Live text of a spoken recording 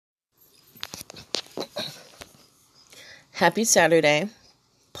Happy Saturday,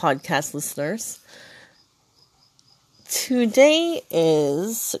 podcast listeners. Today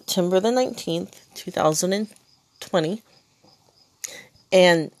is September the 19th, 2020,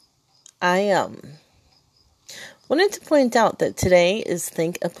 and I wanted to point out that today is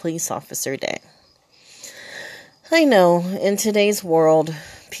Thank a Police Officer Day. I know, in today's world,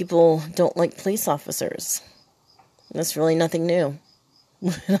 people don't like police officers. That's really nothing new.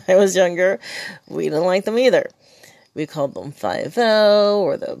 When I was younger, we didn't like them either. We called them 5-0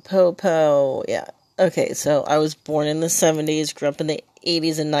 or the Popo. Yeah. Okay, so I was born in the 70s, grew up in the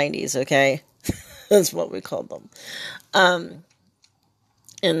 80s and 90s, okay? That's what we called them.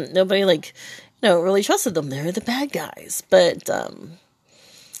 And nobody, really trusted them. They were the bad guys. But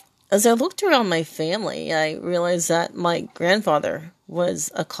as I looked around my family, I realized that my grandfather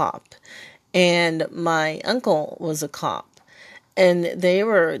was a cop. And my uncle was a cop. And they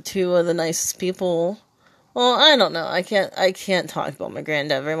were two of the nicest people. Well, I don't know. I can't talk about my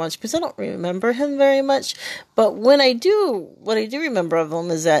granddad very much because I don't remember him very much. But what I do remember of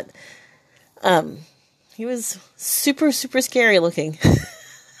him is that he was super, super scary looking.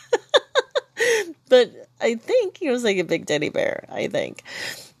 But I think he was like a big teddy bear, I think.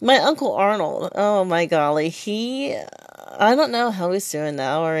 My Uncle Arnold, oh my golly, I don't know how he's doing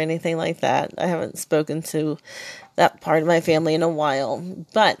now or anything like that. I haven't spoken to that part of my family in a while.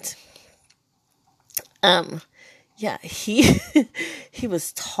 But he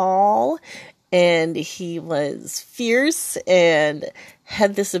was tall and he was fierce and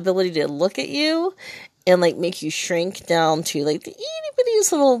had this ability to look at you and make you shrink down to the itty bitty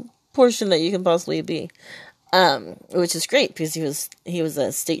little portion that you can possibly be. Which is great because he was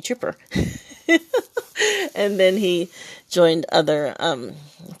a state trooper. And then he joined other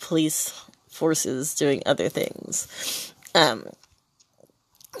police forces doing other things.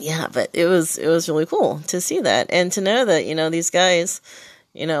 Yeah, but it was really cool to see that and to know that, these guys,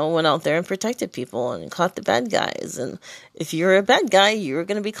 went out there and protected people and caught the bad guys. And if you're a bad guy, you were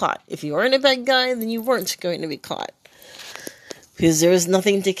going to be caught. If you weren't a bad guy, then you weren't going to be caught because there was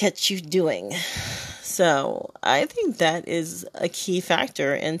nothing to catch you doing. So I think that is a key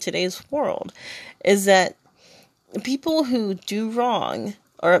factor in today's world is that people who do wrong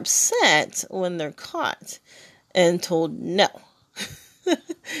are upset when they're caught and told no.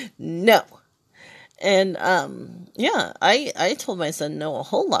 No. And, I told my son no a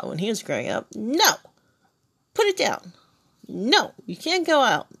whole lot when he was growing up. No. Put it down. No. You can't go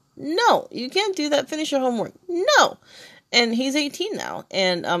out. No. You can't do that. Finish your homework. No. And he's 18 now.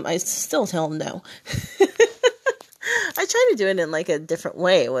 And, I still tell him no. I try to do it in a different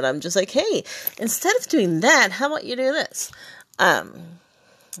way when I'm just hey, instead of doing that, how about you do this?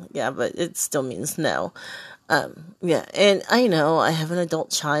 But it still means no. And I know I have an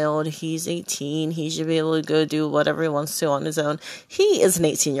adult child. He's 18. He should be able to go do whatever he wants to on his own. He is an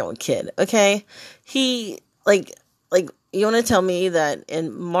 18-year-old kid, okay? He, you want to tell me that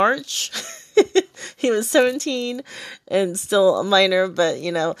in March, he was 17 and still a minor, but,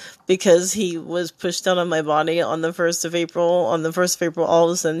 because he was pushed out of my body on the 1st of April, all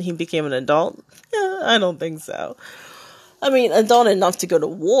of a sudden he became an adult? Yeah, I don't think so. I mean, adult enough to go to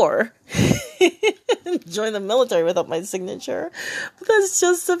war, join the military without my signature, but that's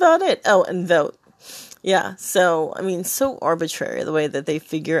just about it. Oh, and vote. Yeah, so, so arbitrary the way that they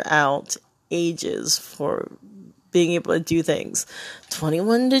figure out ages for being able to do things.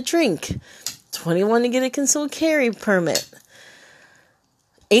 21 to drink, 21 to get a concealed carry permit,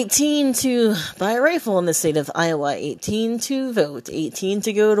 18 to buy a rifle in the state of Iowa, 18 to vote, 18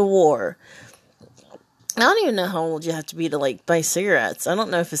 to go to war. I don't even know how old you have to be to buy cigarettes. I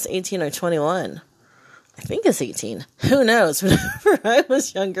don't know if it's 18 or 21. I think it's 18. Who knows? Whenever I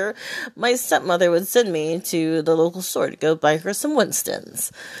was younger, my stepmother would send me to the local store to go buy her some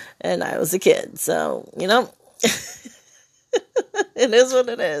Winstons. And I was a kid, so, it is what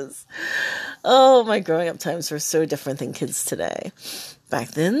it is. Oh, my growing up times were so different than kids today. Back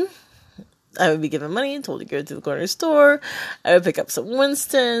then, I would be given money and told to go to the corner store. I would pick up some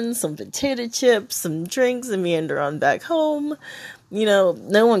Winston, some potato chips, some drinks, and meander on back home. No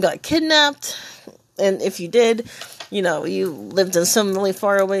one got kidnapped. And if you did, you lived in some really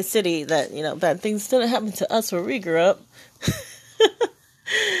far away city that, bad things didn't happen to us where we grew up.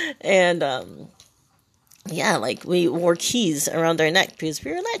 And, we wore keys around our neck because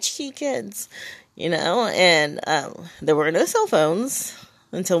we were latchkey kids, and there were no cell phones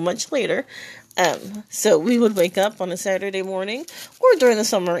until much later. So we would wake up on a Saturday morning or during the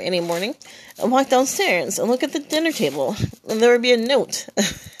summer any morning and walk downstairs and look at the dinner table, and there would be a note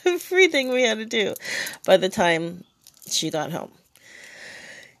of everything we had to do by the time she got home.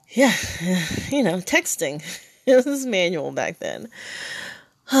 Yeah, texting. It was manual back then.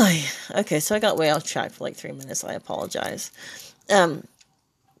 Hi. Okay, so I got way off track for like 3 minutes. I apologize.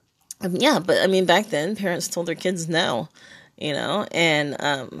 Yeah, but I mean, back then, parents told their kids no, and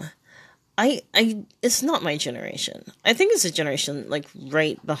it's not my generation. I think it's a generation like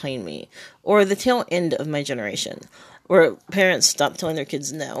right behind me, or the tail end of my generation, where parents stopped telling their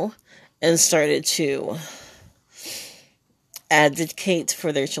kids no and started to advocate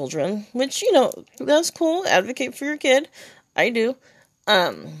for their children, which, that's cool. Advocate for your kid. I do.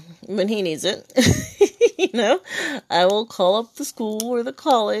 When he needs it. I will call up the school or the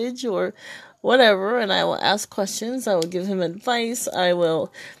college or whatever, and I will ask questions. I will give him advice. I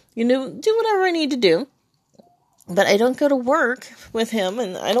will, do whatever I need to do. But I don't go to work with him,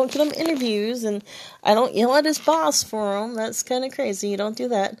 and I don't get him interviews, and I don't yell at his boss for him. That's kind of crazy. You don't do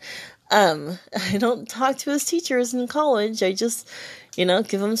that. I don't talk to his teachers in college. I just, give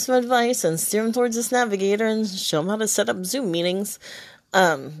him some advice and steer him towards this navigator and show him how to set up Zoom meetings.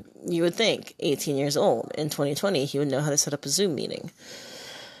 You would think 18 years old in 2020, he would know how to set up a Zoom meeting.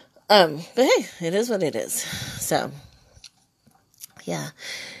 But hey, it is what it is. So, yeah.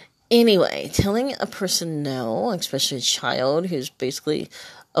 Anyway, telling a person no, especially a child who's basically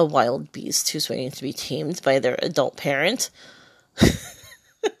a wild beast who's waiting to be tamed by their adult parent.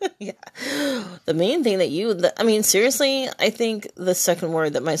 Yeah. The main thing seriously, I think the second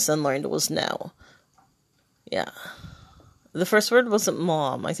word that my son learned was no. Yeah. The first word wasn't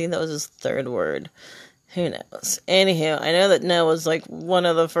mom. I think that was his third word. Who knows? Anywho, I know that no was like one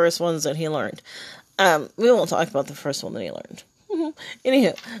of the first ones that he learned. We won't talk about the first one that he learned.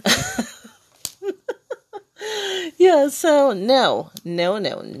 Anywho. Yeah, so no.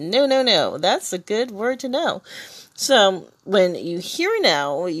 That's a good word to know. So when you hear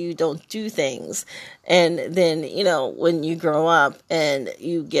no, you don't do things. And then, when you grow up and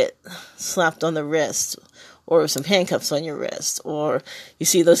you get slapped on the wrist or some handcuffs on your wrist, or you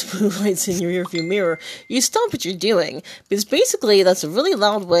see those blue lights in your rearview mirror, you stop what you're doing. Because basically, that's a really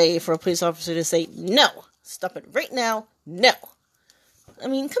loud way for a police officer to say, no, stop it right now, no. I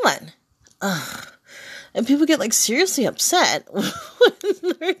mean, come on. And people get, seriously upset when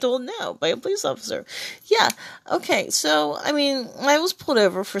they're told no by a police officer. Yeah, okay, so, I was pulled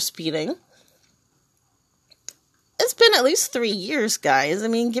over for speeding. It's been at least 3 years, guys.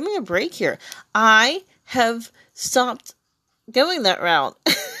 Give me a break here. I have stopped going that route.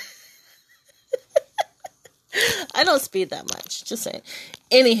 I don't speed that much, just saying.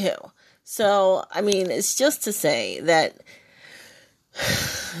 Anywho, so, it's just to say that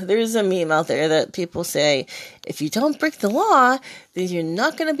there's a meme out there that people say, if you don't break the law, then you're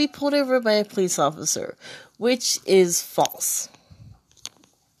not going to be pulled over by a police officer, which is false.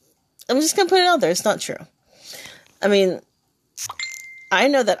 I'm just going to put it out there. It's not true. I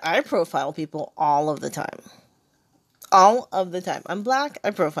know that I profile people all of the time. All of the time. I'm black,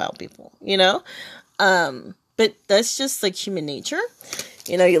 I profile people, But that's just human nature.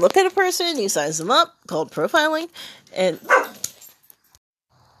 You look at a person, you size them up, called profiling, and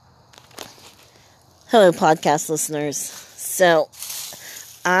hello, podcast listeners. So,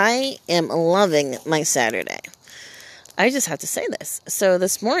 I am loving my Saturday. I just have to say this. So,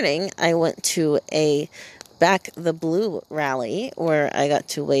 this morning, I went to a Back the Blue rally where I got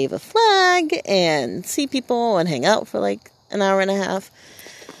to wave a flag and see people and hang out for an hour and a half.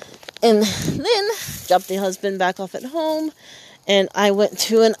 And then, dropped the husband back off at home, and I went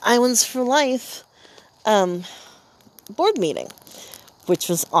to an Islands for Life board meeting, which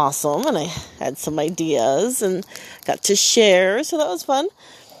was awesome, and I had some ideas and got to share, so that was fun.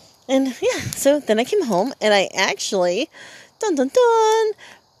 And yeah, so then I came home, and I actually,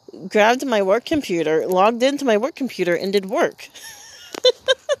 grabbed my work computer, logged into my work computer, and did work.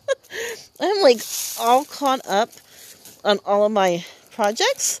 I'm all caught up on all of my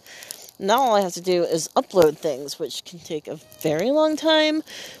projects. Now all I have to do is upload things, which can take a very long time,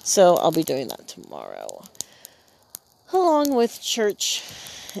 so I'll be doing that tomorrow, along with church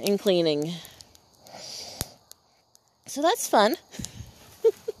and cleaning. So that's fun.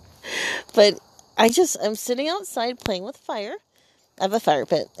 But I'm sitting outside playing with fire. I have a fire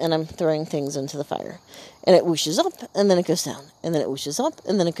pit, and I'm throwing things into the fire. And it whooshes up, and then it goes down. And then it whooshes up,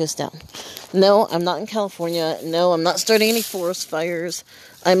 and then it goes down. No, I'm not in California. No, I'm not starting any forest fires.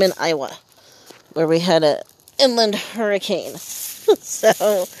 I'm in Iowa, where we had an inland hurricane.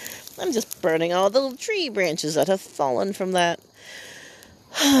 So, I'm just burning all the little tree branches that have fallen from that.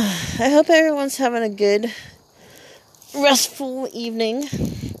 I hope everyone's having a good, restful evening.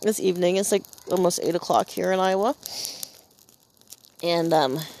 This evening, it's almost 8 o'clock here in Iowa. And,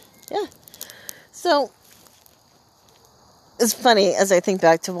 yeah. So, it's funny as I think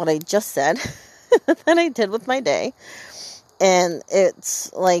back to what I just said that I did with my day. And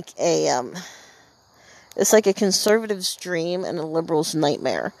it's like a conservative's dream and a liberal's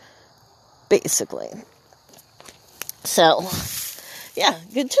nightmare, basically. So, yeah,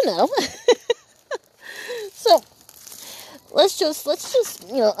 good to know. So, let's just,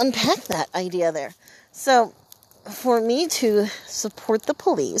 unpack that idea there. So, for me to support the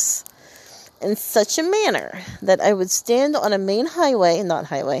police in such a manner that I would stand on a main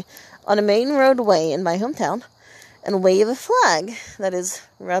on a main roadway in my hometown and wave a flag that is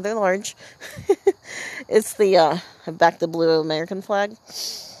rather large. It's the Back the Blue American flag.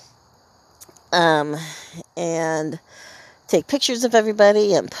 And take pictures of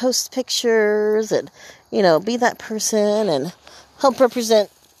everybody and post pictures and, be that person and help represent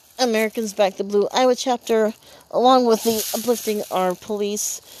Americans Back the Blue Iowa chapter along with the Uplifting Our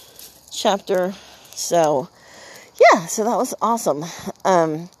Police chapter. So, yeah, so that was awesome.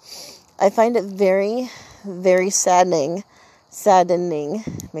 I find it very, very saddening,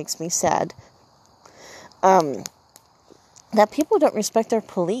 makes me sad, that people don't respect their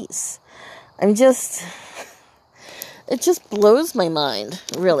police. It just blows my mind,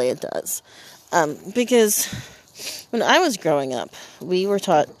 really it does, because when I was growing up, we were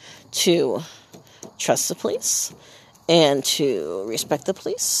taught to trust the police, and to respect the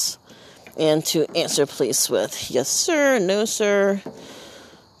police, and to answer police with yes sir, no sir,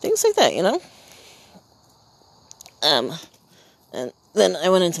 things like that, And then I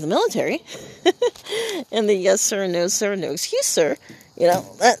went into the military, and the yes sir, no sir, no excuse sir,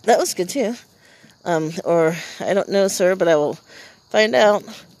 that was good too. Or I don't know sir, but I will find out.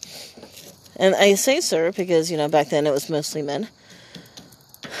 And I say sir because, back then it was mostly men.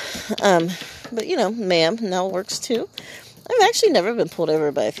 But, ma'am now works too. I've actually never been pulled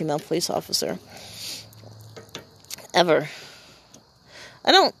over by a female police officer. Ever.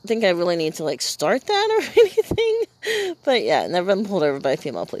 I don't think I really need to, start that or anything. But, yeah, never been pulled over by a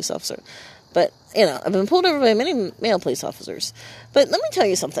female police officer. But, I've been pulled over by many male police officers. But let me tell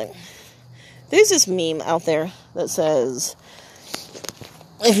you something. There's this meme out there that says,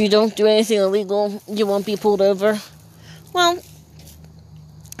 if you don't do anything illegal, you won't be pulled over. Well,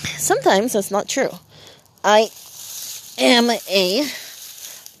 sometimes that's not true. I am a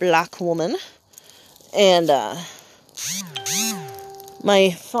black woman, and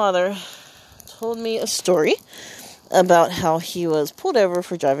my father told me a story about how he was pulled over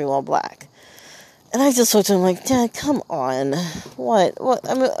for driving while black. And I just looked at him like, Dad, come on. What?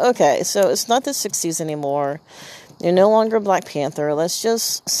 I mean, okay, so it's not the 60s anymore. You're no longer Black Panther. Let's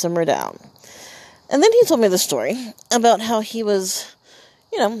just simmer down. And then he told me the story about how he was,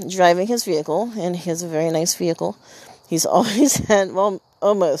 driving his vehicle, and he has a very nice vehicle. He's always had,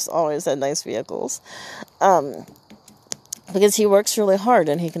 almost always had nice vehicles, because he works really hard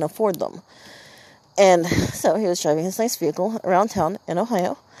and he can afford them. And so he was driving his nice vehicle around town in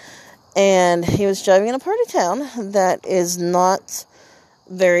Ohio, and he was driving in a part of town that is not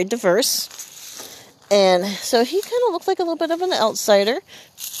very diverse. And so he kind of looked like a little bit of an outsider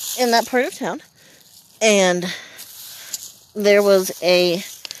in that part of town. And there was a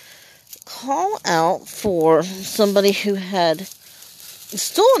call out for somebody who had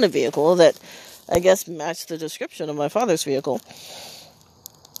stolen a vehicle that I guess matched the description of my father's vehicle.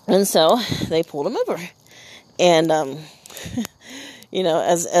 And so they pulled him over. And,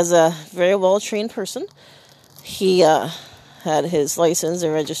 as a very well-trained person, he had his license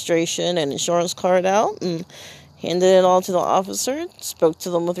and registration and insurance card out and handed it all to the officer, spoke to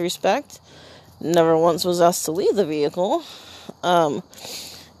them with respect, never once was asked to leave the vehicle. And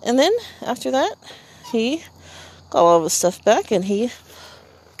then after that, he got all of his stuff back and he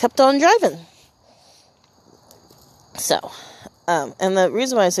kept on driving. So, and the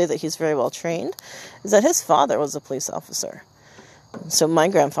reason why I say that he's very well trained is that his father was a police officer. So my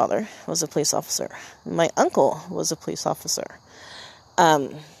grandfather was a police officer. My uncle was a police officer. I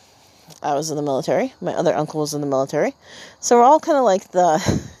was in the military. My other uncle was in the military. So we're all kind of like the,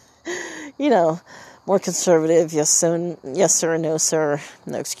 more conservative. Yes sir, no sir,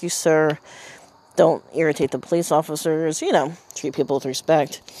 no excuse sir. Don't irritate the police officers. Treat people with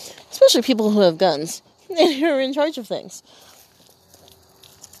respect. Especially people who have guns and who are in charge of things.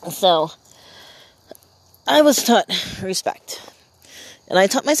 So I was taught respect. And I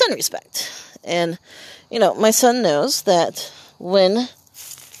taught my son respect. And, my son knows that when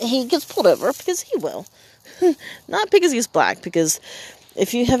he gets pulled over, because he will, not because he's black, because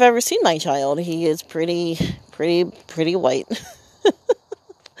if you have ever seen my child, he is pretty white.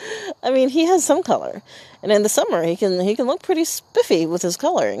 I mean, he has some color. And in the summer, he can look pretty spiffy with his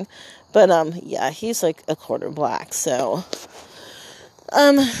coloring. But, yeah, he's like a quarter black, so,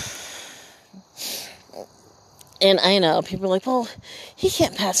 and I know, people are like, well, he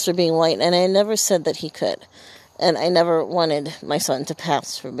can't pass for being white, and I never said that he could, and I never wanted my son to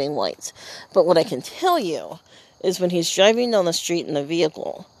pass for being white, but what I can tell you is when he's driving down the street in a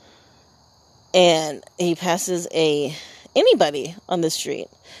vehicle, and he passes anybody on the street,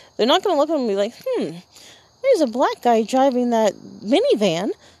 they're not going to look at him and be like, there's a black guy driving that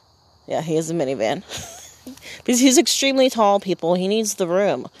minivan. Yeah, he is a minivan. Because he's extremely tall, people. He needs the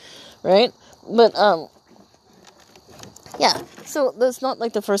room, right? But, yeah. So that's not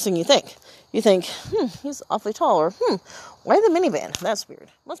like the first thing you think. You think, he's awfully tall, or, why the minivan? That's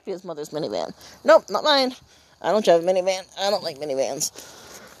weird. Must be his mother's minivan. Nope, not mine. I don't drive a minivan. I don't like minivans.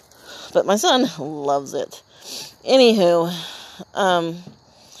 But my son loves it. Anywho,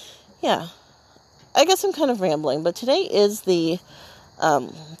 yeah. I guess I'm kind of rambling, but today is the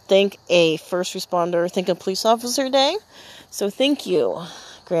Thank a First Responder, Thank a Police Officer Day. So thank you,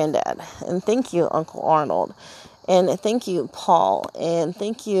 Granddad, and thank you, Uncle Arnold, and thank you, Paul, and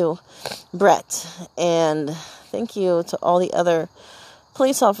thank you, Brett, and thank you to all the other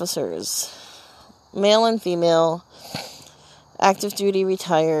police officers, male and female, active duty,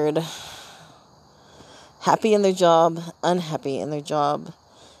 retired, happy in their job, unhappy in their job.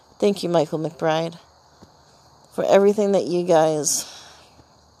 Thank you, Michael McBride, for everything that you guys,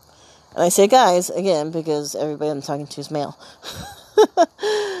 and I say guys, again, because everybody I'm talking to is male.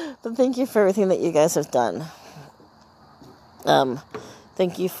 But thank you for everything that you guys have done.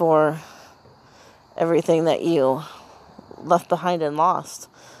 Thank you for everything that you left behind and lost.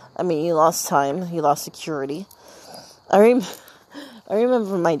 I mean, you lost time, you lost security. I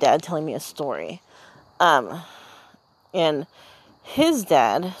remember my dad telling me a story. And his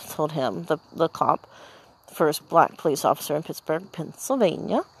dad told him, the cop, first black police officer in Pittsburgh,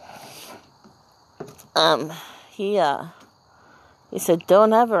 Pennsylvania, he said,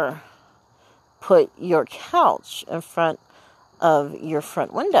 don't ever put your couch in front of your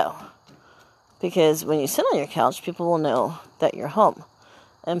front window, because when you sit on your couch, people will know that you're home,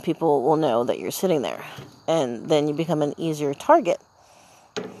 and people will know that you're sitting there, and then you become an easier target.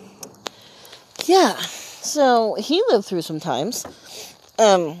 Yeah, so he lived through some times,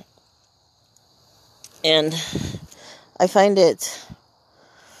 and I find it,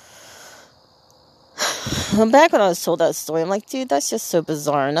 back when I was told that story, I'm like, dude, that's just so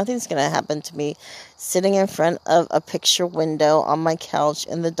bizarre. Nothing's going to happen to me sitting in front of a picture window on my couch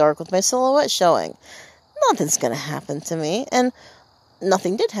in the dark with my silhouette showing. Nothing's going to happen to me, and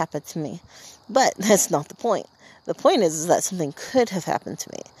nothing did happen to me. But that's not the point. The point is that something could have happened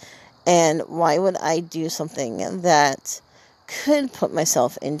to me. And why would I do something that could put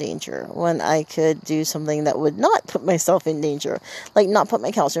myself in danger when I could do something that would not put myself in danger? Like not put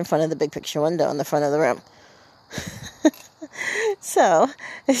my couch in front of the big picture window in the front of the room. So,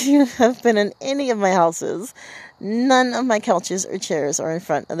 if you have been in any of my houses, none of my couches or chairs are in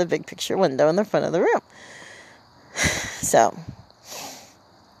front of the big picture window in the front of the room. So,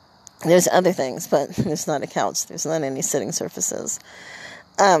 there's other things, but there's not a couch. There's not any sitting surfaces.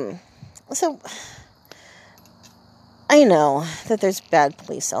 So, I know that there's bad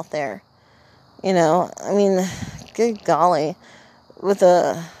police out there. You know, I mean, good golly. With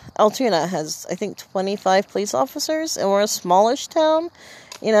Altoona has, I think, 25 police officers, and we're a smallish town.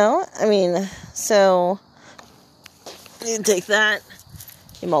 You know, I mean, so you take that,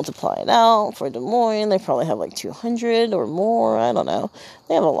 you multiply it out for Des Moines, they probably have like 200 or more, I don't know.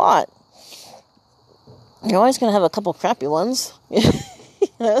 They have a lot. You're always going to have a couple crappy ones. You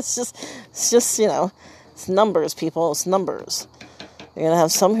know, it's just, you know, it's numbers, people, it's numbers. You're going to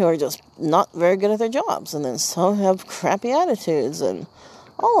have some who are just not very good at their jobs, and then some have crappy attitudes, and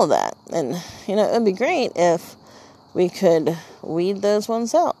all of that. And, you know, it would be great if we could weed those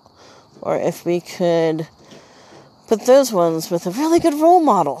ones out, or if we could put those ones with a really good role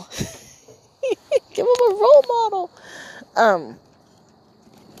model. Give them a role model.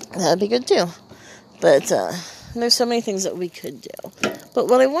 That'd be good too. But there's so many things that we could do. But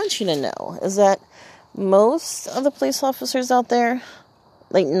what I want you to know is that most of the police officers out there,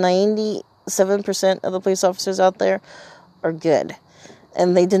 like 97% of the police officers out there, are good.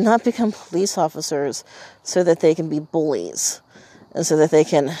 And they did not become police officers so that they can be bullies. And so that they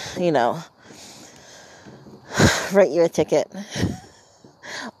can, you know, write you a ticket.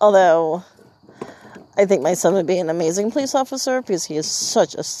 Although, I think my son would be an amazing police officer because he is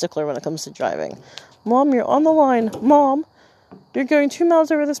such a stickler when it comes to driving. Mom, you're on the line. Mom, you're going 2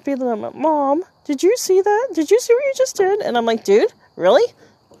 miles over the speed limit. Mom, did you see that? Did you see what you just did? And I'm like, dude, really?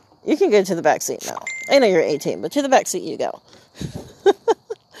 You can go to the back seat now. I know you're 18, but to the back seat you go.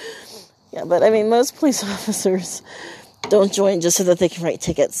 Yeah, but I mean, most police officers don't join just so that they can write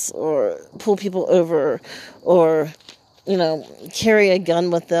tickets or pull people over or, carry a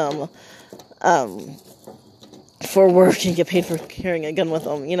gun with them for work and get paid for carrying a gun with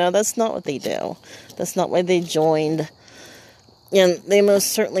them. That's not what they do. That's not why they joined. And they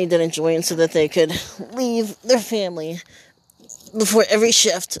most certainly didn't join so that they could leave their family before every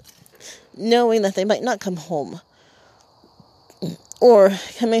shift, knowing that they might not come home. Or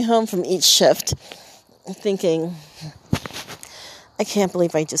coming home from each shift thinking, I can't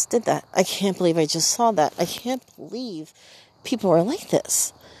believe I just did that. I can't believe I just saw that. I can't believe people are like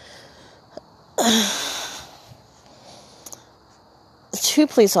this. 2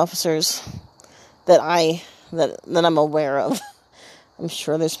 police officers that I'm aware of, I'm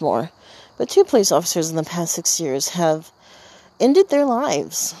sure there's more, but 2 police officers in the past 6 years have ended their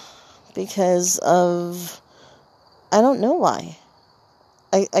lives because of, I don't know why.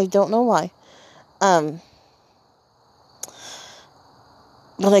 I don't know why. But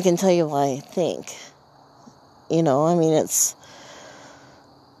I can tell you why I think. It's...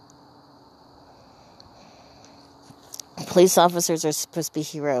 Police officers are supposed to be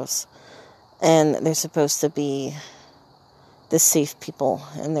heroes. And they're supposed to be the safe people.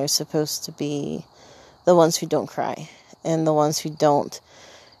 And they're supposed to be the ones who don't cry. And the ones who don't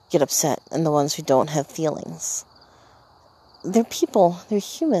get upset. And the ones who don't have feelings. They're people. They're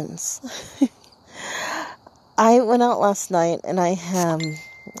humans. I went out last night and I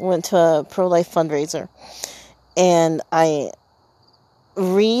went to a pro-life fundraiser. And I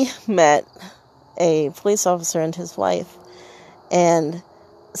met a police officer and his wife. And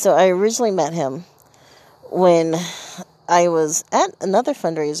so I originally met him when I was at another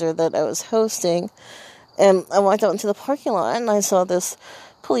fundraiser that I was hosting. And I walked out into the parking lot and I saw this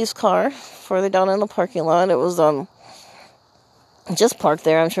police car further down in the parking lot. It was just parked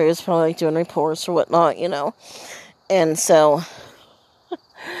there. I'm sure he was probably doing reports or whatnot, And so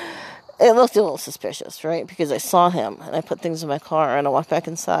it looked a little suspicious, right? Because I saw him and I put things in my car and I walked back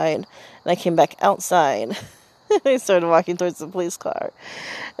inside and I came back outside. I started walking towards the police car.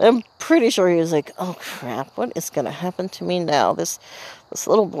 And I'm pretty sure he was like, oh crap, what is going to happen to me now? This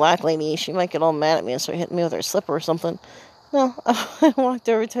little black lady, she might get all mad at me and start hitting me with her slipper or something. No, I walked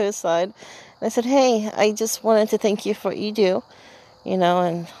over to his side and I said, hey, I just wanted to thank you for what you do,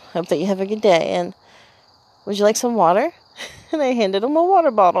 and hope that you have a good day. And would you like some water? And I handed him a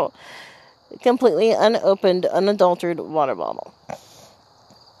water bottle. A completely unopened, unadulterated water bottle.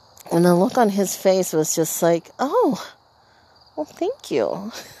 And the look on his face was just like, oh, well, thank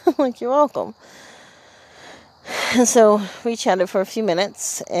you. I'm like, you're welcome. And so we chatted for a few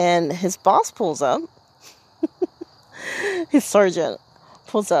minutes, and his boss pulls up. His sergeant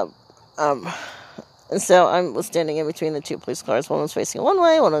pulls up. And so I was standing in between the 2 police cars. One was facing one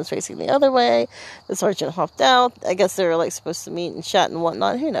way, one was facing the other way. The sergeant hopped out. I guess they were supposed to meet and chat and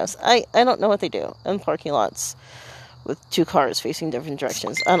whatnot. Who knows? I don't know what they do in parking lots with 2 cars facing different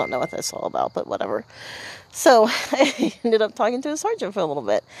directions. I don't know what that's all about, but whatever. So I ended up talking to the sergeant for a little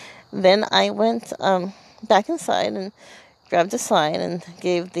bit. Then I went back inside and grabbed a sign and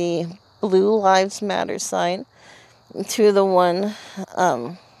gave the Blue Lives Matter sign to the one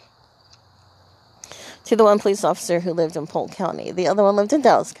police officer who lived in Polk County. The other one lived in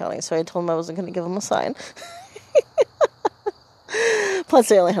Dallas County, so I told him I wasn't going to give him a sign. Plus,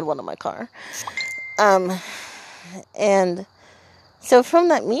 I only had one in my car. And so from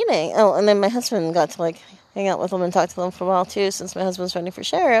that meeting, and then my husband got to hang out with them and talk to them for a while too, since my husband's running for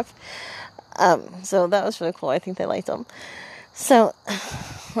sheriff. So that was really cool. I think they liked him. So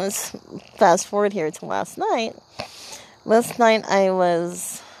let's fast forward here to last night. Last night I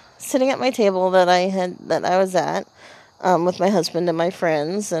was sitting at my table that I was at with my husband and my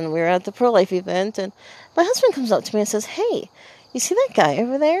friends, and we were at the pro-life event, and my husband comes up to me and says, hey, you see that guy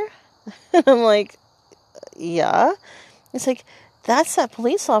over there? And I'm like, yeah. He's like, that's that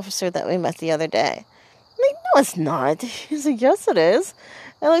police officer that we met the other day. I'm like, no, it's not. He's like, yes, it is.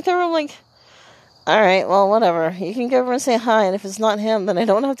 I looked over, I'm like, all right, well, whatever. You can go over and say hi, and if it's not him, then I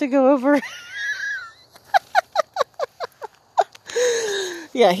don't have to go over.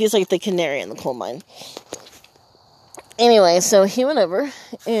 Yeah, he's like the canary in the coal mine. Anyway, so he went over,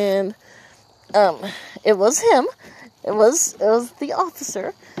 and it was him. It was the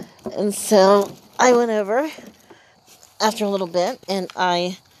officer. And so I went over after a little bit, and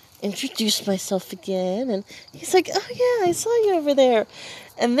I introduced myself again, and he's like, oh yeah, I saw you over there.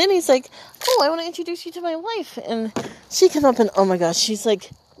 And then he's like, oh, I want to introduce you to my wife. And she came up, and oh my gosh, she's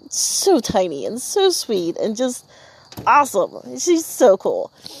so tiny and so sweet and just awesome. She's so cool.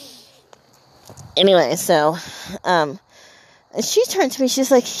 Anyway, so And she turned to me, she's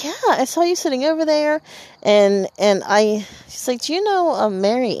like, yeah, I saw you sitting over there, and she's like, do you know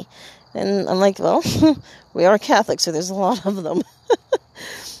Mary? And I'm like, well, we are Catholic, so there's a lot of them.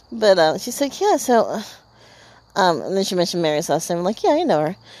 But she's like, yeah, so, and then she mentioned Mary's last name. I'm like, yeah, I know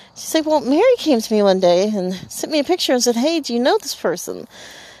her. She's like, well, Mary came to me one day and sent me a picture and said, hey, do you know this person?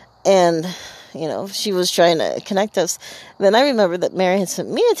 And, she was trying to connect us. Then I remember that Mary had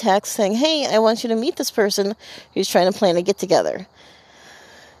sent me a text saying, hey, I want you to meet this person who's trying to plan a get-together.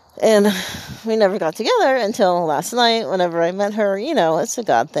 And we never got together until last night whenever I met her. It's a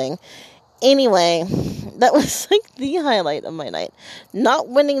God thing. Anyway, that was like the highlight of my night. Not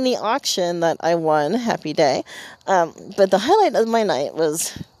winning the auction that I won, happy day. But the highlight of my night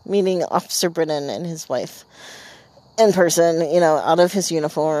was meeting Officer Brennan and his wife in person, out of his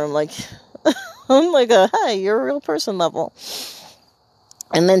uniform, like, I'm like, hi, you're a real person level.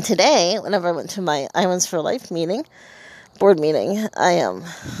 And then today, whenever I went to my Islands for Life board meeting, I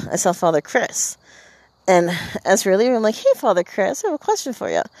saw Father Chris. And as we're leaving, I'm like, hey, Father Chris, I have a question for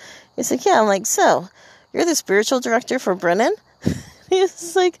you. He's like, yeah. I'm like, so, you're the spiritual director for Brennan?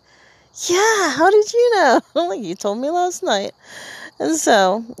 He's like, yeah, how did you know? I'm like, you told me last night. And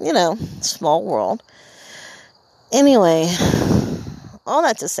so, small world. Anyway, all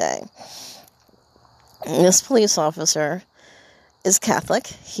that to say, this police officer is Catholic.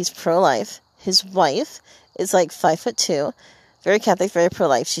 He's pro-life. His wife is like 5'2", very Catholic, very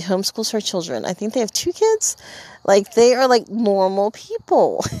pro-life. She homeschools her children. I think they have 2 kids. Like, they are like normal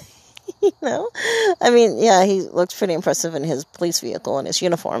people. I mean, yeah, he looks pretty impressive in his police vehicle and his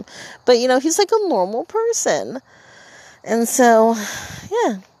uniform. But, he's like a normal person. And so,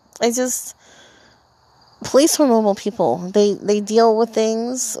 yeah, police are normal people. They deal with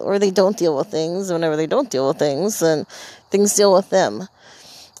things, or they don't deal with things. Whenever they don't deal with things, then things deal with them.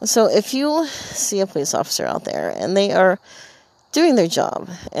 So if you see a police officer out there and they are doing their job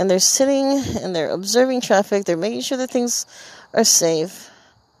and they're sitting and they're observing traffic, they're making sure that things are safe,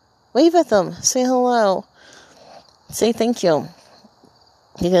 wave at them, say hello, say thank you.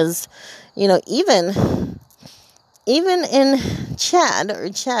 Because, even in Chad or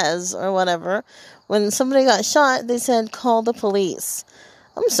Chaz or whatever, when somebody got shot, they said, call the police.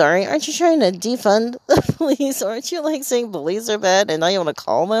 I'm sorry, aren't you trying to defund the police? Aren't you like saying police are bad and now you want to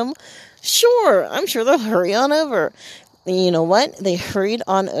call them? Sure, I'm sure they'll hurry on over. And you know what? They hurried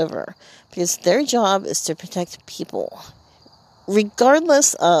on over because their job is to protect people.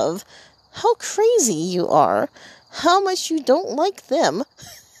 Regardless of how crazy you are, how much you don't like them,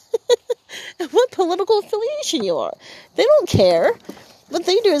 and what political affiliation you are. They don't care. What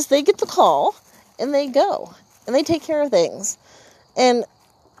they do is they get the call and they go and they take care of things. And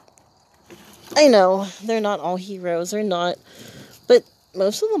I know they're not all heroes, or not, but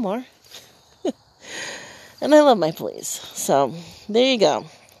most of them are. And I love my police. So there you go.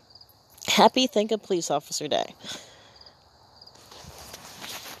 Happy Think of Police Officer Day.